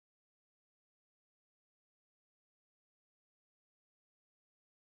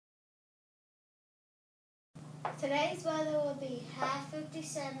Today's weather will be high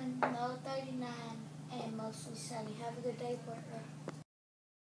 57, low 39, and mostly sunny. Have a good day, Portland.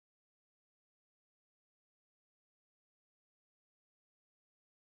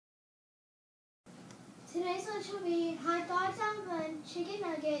 Today's lunch will be hot dogs on bun, chicken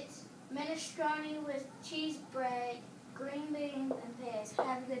nuggets, minestrone with cheese bread, green beans, and pears.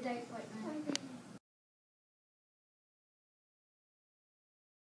 Have a good day, Portland.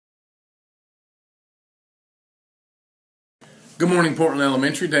 Good morning, Portland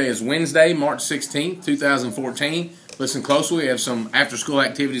Elementary. Today is Wednesday, March 16th, 2014. Listen closely. We have some after-school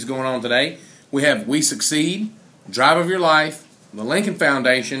activities going on today. We have We Succeed, Drive of Your Life, the Lincoln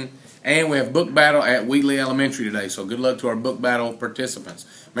Foundation, and we have book battle at Wheatley Elementary today. So good luck to our book battle participants.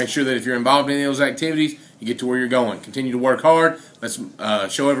 Make sure that if you're involved in any of those activities, you get to where you're going. Continue to work hard. Let's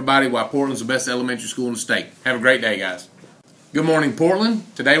show everybody why Portland's the best elementary school in the state. Have a great day, guys. Good morning,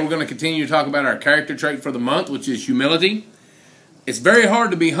 Portland. Today we're going to continue to talk about our character trait for the month, which is humility. It's very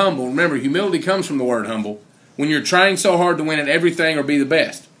hard to be humble. Remember, humility comes from the word humble. When you're trying so hard to win at everything or be the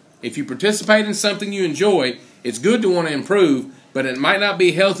best. If you participate in something you enjoy, it's good to want to improve, but it might not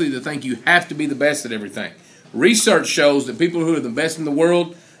be healthy to think you have to be the best at everything. Research shows that people who are the best in the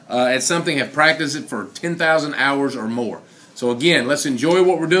world at something have practiced it for 10,000 hours or more. So again, let's enjoy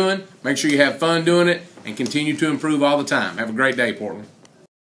what we're doing, make sure you have fun doing it, and continue to improve all the time. Have a great day, Portland.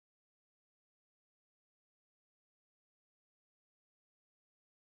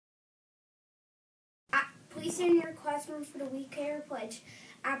 Please send your classroom for the week care pledge.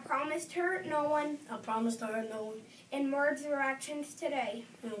 I promise to hurt no one. I promise to hurt no one. In words or actions today.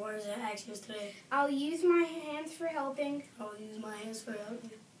 In words or actions today. I'll use my hands for helping. I will use my hands for helping.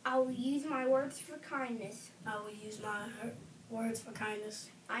 I will use my words for kindness. I will use my words for kindness.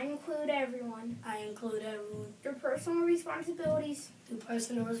 I include everyone. I include everyone. Through personal responsibilities. Through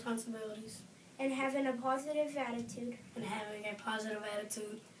personal responsibilities. And having a positive attitude. And having a positive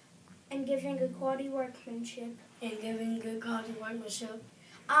attitude. And giving good quality workmanship. And giving good quality workmanship.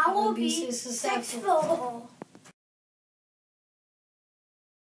 I will be successful.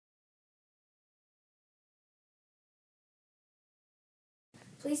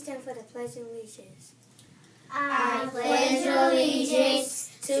 Please stand for the Pledge of Allegiance. I pledge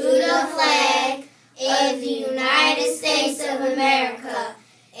allegiance to the flag of the United States of America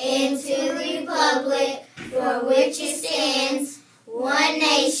and to the republic for which it stands, one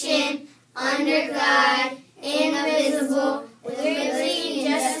nation, under God, indivisible,